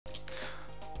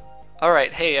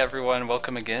Alright, hey everyone,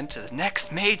 welcome again to the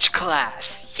next Mage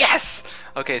class! Yes!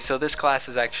 Okay, so this class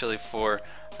is actually for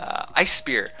Ice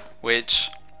Spear,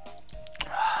 which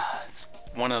is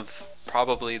one of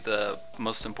probably the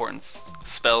most important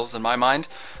spells in my mind.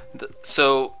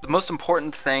 So the most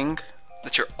important thing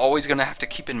that you're always going to have to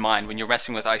keep in mind when you're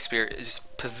messing with Ice Spear is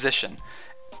position.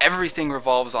 Everything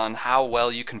revolves on how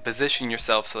well you can position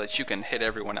yourself so that you can hit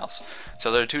everyone else.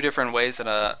 So there are two different ways that,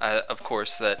 of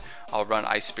course, that I'll run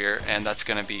Ice Spear, and that's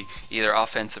going to be either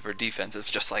offensive or defensive,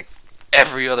 just like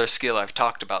every other skill I've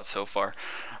talked about so far.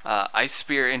 Ice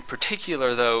Spear in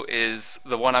particular, though, is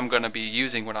the one I'm going to be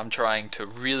using when I'm trying to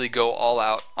really go all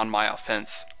out on my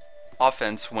offense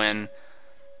when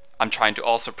I'm trying to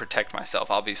also protect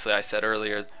myself. Obviously, I said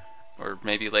earlier, or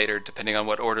maybe later, depending on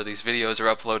what order these videos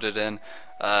are uploaded in,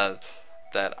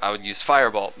 that I would use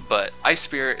Fireball, but Ice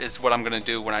Spear is what I'm going to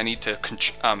do when I need to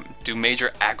do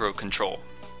major aggro control.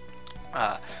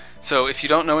 So if you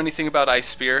don't know anything about Ice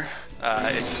Spear,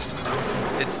 it's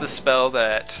the spell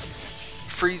that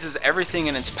freezes everything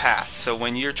in its path. So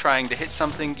when you're trying to hit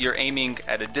something, you're aiming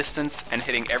at a distance and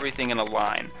hitting everything in a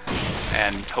line.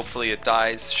 And hopefully it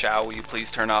dies. Shall you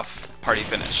please turn off party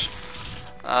finish?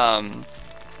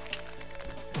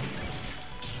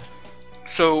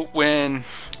 So when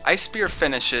Ice Spear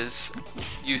finishes,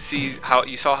 you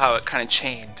saw how it kind of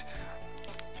chained.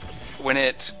 When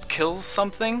it kills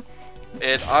something,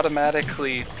 it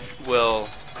automatically will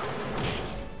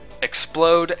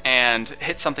explode and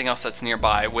hit something else that's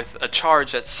nearby with a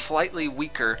charge that's slightly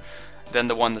weaker than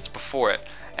the one that's before it.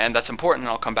 And that's important, and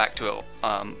I'll come back to it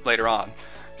later on.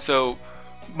 So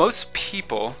most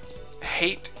people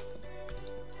hate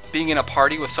being in a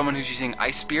party with someone who's using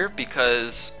Ice Spear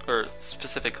because, or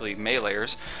specifically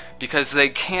meleeers, because they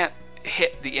can't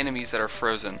hit the enemies that are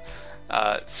frozen.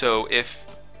 So if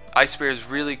Ice Spear is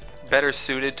really better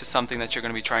suited to something that you're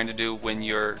going to be trying to do when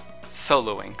you're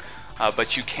soloing,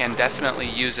 but you can definitely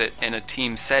use it in a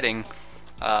team setting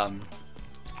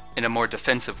in a more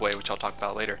defensive way, which I'll talk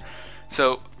about later.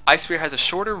 So Ice Spear has a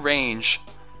shorter range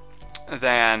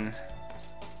than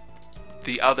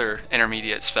the other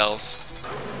intermediate spells,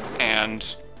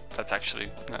 and that's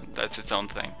its own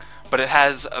thing. But it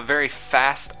has a very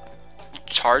fast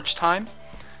charge time,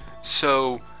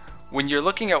 so when you're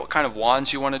looking at what kind of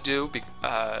wands you want to do,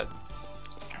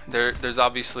 there's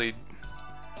obviously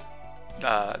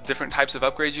different types of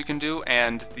upgrades you can do,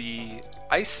 and the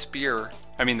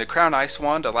the Crown Ice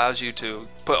Wand allows you to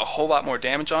put a whole lot more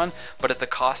damage on, but at the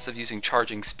cost of using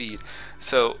charging speed.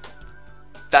 So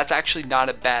that's actually not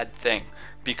a bad thing,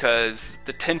 because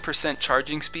the 10%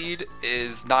 charging speed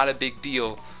is not a big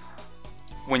deal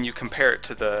when you compare it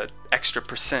to the extra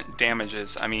percent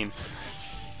damages. I mean,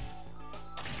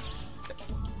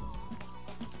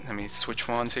 let me switch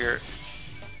wands here.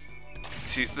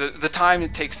 See, the time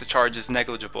it takes to charge is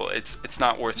negligible. It's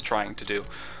not worth trying to do.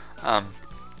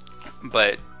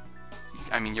 But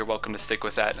I mean, you're welcome to stick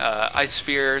with that. Ice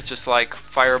Spear, just like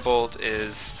Firebolt,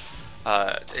 is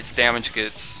its damage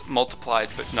gets multiplied,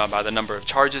 but not by the number of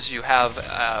charges you have,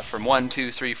 from 1,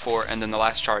 2, 3, 4, and then the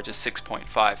last charge is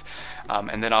 6.5.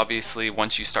 And then obviously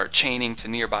once you start chaining to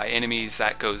nearby enemies,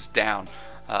 that goes down.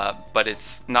 But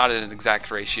it's not an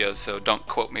exact ratio, so don't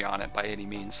quote me on it by any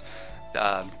means.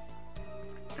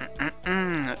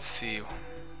 Let's see,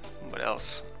 what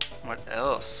else?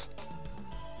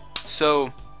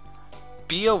 So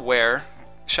be aware.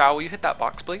 Shao, will you hit that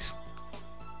box, please?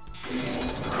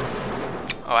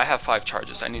 Oh, I have 5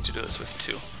 charges. I need to do this with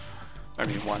 2. I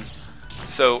mean 1.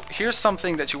 So here's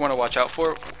something that you want to watch out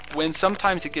for. When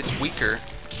sometimes it gets weaker.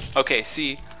 Okay,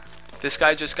 see, this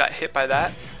guy just got hit by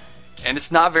that, and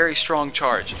it's not very strong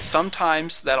charge.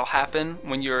 Sometimes that'll happen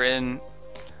when you're in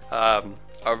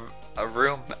a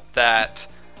room that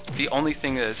the only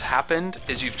thing that has happened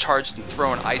is you've charged and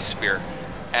thrown Ice Spear,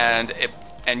 and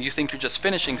you think you're just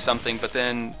finishing something, but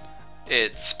then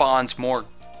it spawns more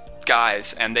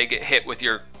guys and they get hit with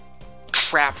your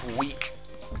crap weak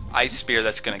Ice Spear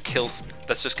that's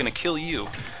just gonna kill you,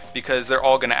 because they're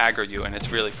all gonna aggro you, and it's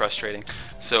really frustrating.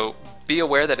 So be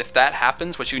aware that if that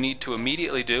happens, what you need to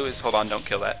immediately do is, hold on, don't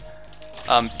kill that.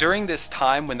 During this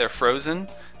time when they're frozen,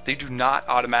 they do not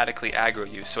automatically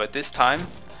aggro you. So at this time,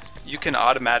 you can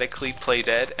automatically play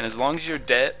dead, and as long as you're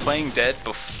playing dead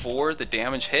before the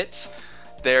damage hits,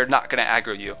 they're not going to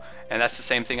aggro you. And that's the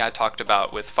same thing I talked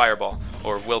about with Fireball,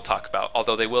 or will talk about,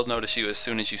 although they will notice you as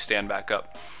soon as you stand back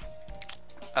up.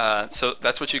 So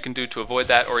that's what you can do to avoid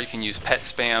that, or you can use pet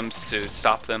spams to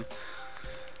stop them.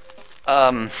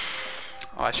 Oh,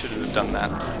 I should have done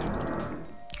that.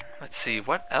 Let's see,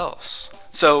 what else?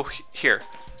 So here,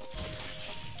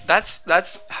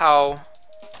 that's how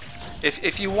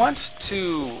If you want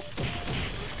to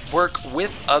work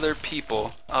with other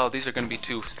people, oh, these are going to be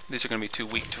too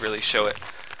weak to really show it.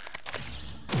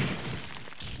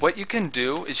 What you can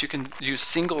do is you can use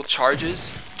single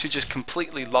charges to just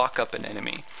completely lock up an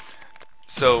enemy.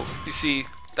 So you see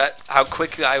that how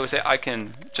quickly I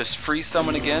can just freeze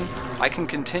someone again. I can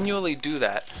continually do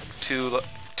that to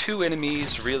 2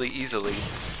 enemies really easily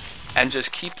and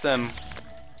just keep them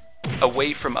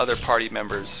away from other party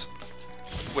members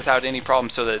without any problem,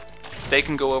 so that they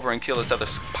can go over and kill this other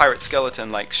pirate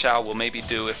skeleton like Shao will maybe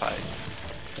do if I...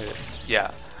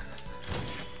 yeah.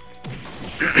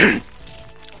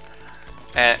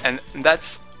 and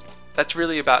that's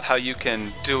really about how you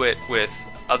can do it with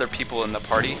other people in the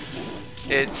party.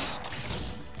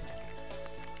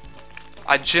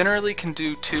 I generally can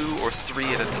do 2 or 3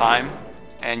 at a time,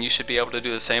 and you should be able to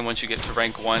do the same once you get to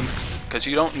rank 1, because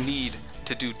you don't need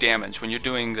to do damage. When you're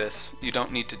doing this, you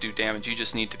don't need to do damage. You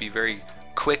just need to be very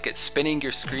quick at spinning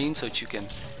your screen so that you can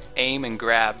aim and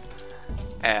grab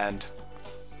and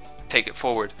take it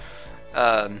forward.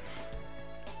 Let's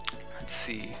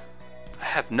see. I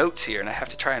have notes here and I have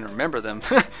to try and remember them.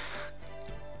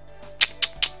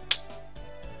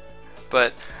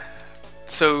 But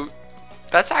so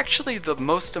that's actually the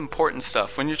most important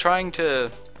stuff when you're trying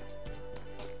to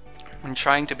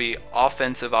be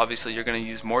offensive. Obviously you're going to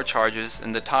use more charges,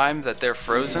 and the time that they're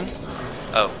frozen,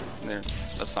 oh,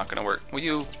 that's not going to work. Will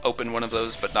you open one of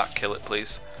those but not kill it,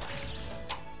 please?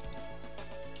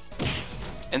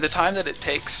 And the time that it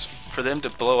takes for them to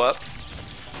blow up,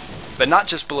 but not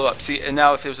just blow up. See, and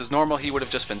now if it was normal, he would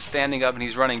have just been standing up and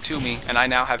he's running to me, and I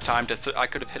now have time to I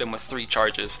could have hit him with 3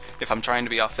 charges. If I'm trying to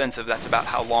be offensive, that's about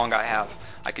how long I have.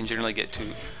 I can generally get to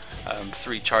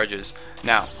 3 charges.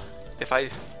 Now, if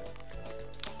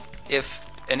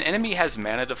an enemy has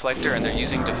mana deflector and they're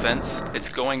using defense, it's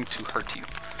going to hurt you,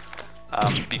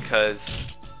 because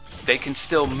they can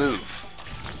still move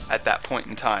at that point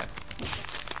in time.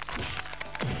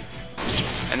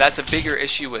 And that's a bigger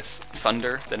issue with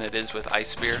Thunder than it is with Ice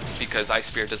Spear, because Ice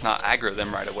Spear does not aggro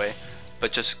them right away,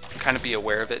 but just kind of be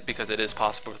aware of it, because it is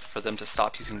possible for them to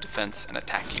stop using defense and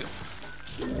attack you.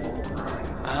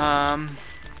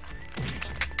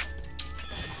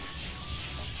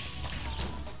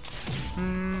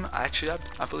 Actually,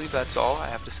 I believe that's all I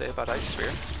have to say about Ice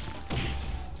Spear.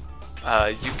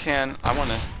 I want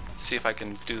to see if I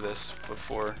can do this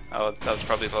before. Oh, that was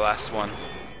probably the last one.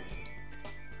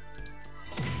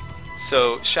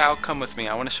 So, Shao, come with me.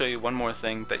 I want to show you one more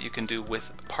thing that you can do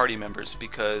with party members,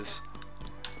 because,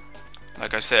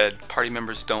 like I said, party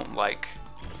members don't like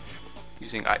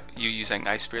using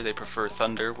Ice Spear. They prefer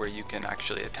Thunder, where you can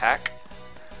actually attack.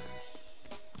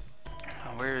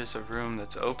 Where is a room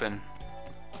that's open?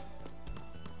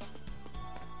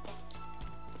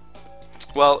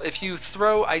 Well, if you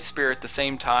throw Ice Spear at the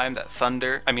same time that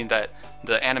that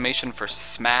the animation for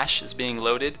Smash is being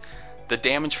loaded, the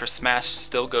damage for Smash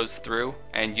still goes through,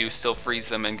 and you still freeze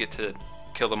them and get to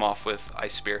kill them off with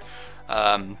Ice Spear,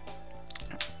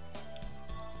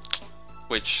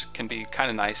 which can be kind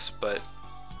of nice, but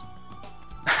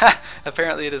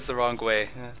apparently it is the wrong way.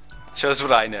 Shows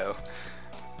what I know.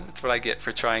 That's what I get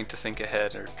for trying to think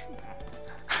ahead. Or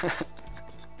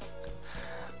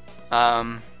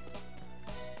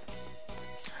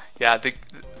yeah,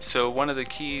 so one of the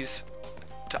keys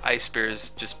to Ice Spear is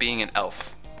just being an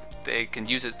elf. They can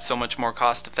use it so much more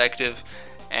cost effective,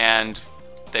 and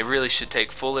they really should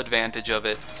take full advantage of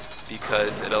it,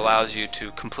 because it allows you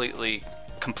to completely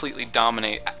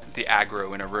dominate the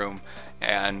aggro in a room.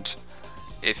 And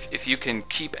if you can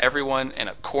keep everyone in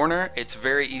a corner, it's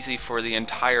very easy for the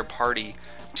entire party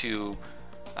to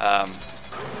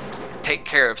take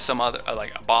care of some other,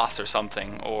 like a boss or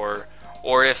something, or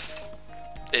if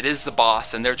it is the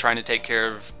boss and they're trying to take care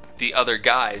of the other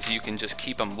guys, you can just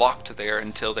keep them locked there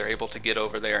until they're able to get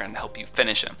over there and help you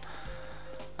finish him.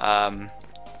 And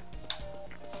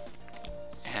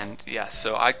yeah,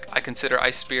 so I consider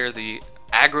Ice Spear the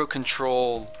aggro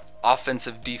control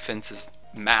offensive defensive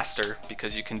master,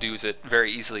 because you can use it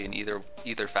very easily in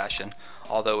either fashion,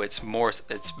 although it's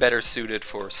better suited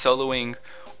for soloing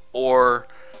or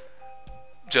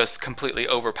just completely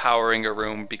overpowering a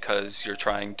room because you're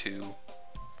trying to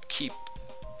keep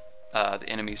the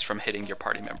enemies from hitting your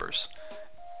party members.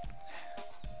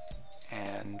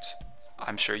 And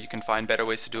I'm sure you can find better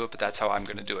ways to do it, but that's how I'm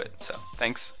going to do it. So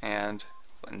thanks, and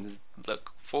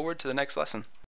look forward to the next lesson.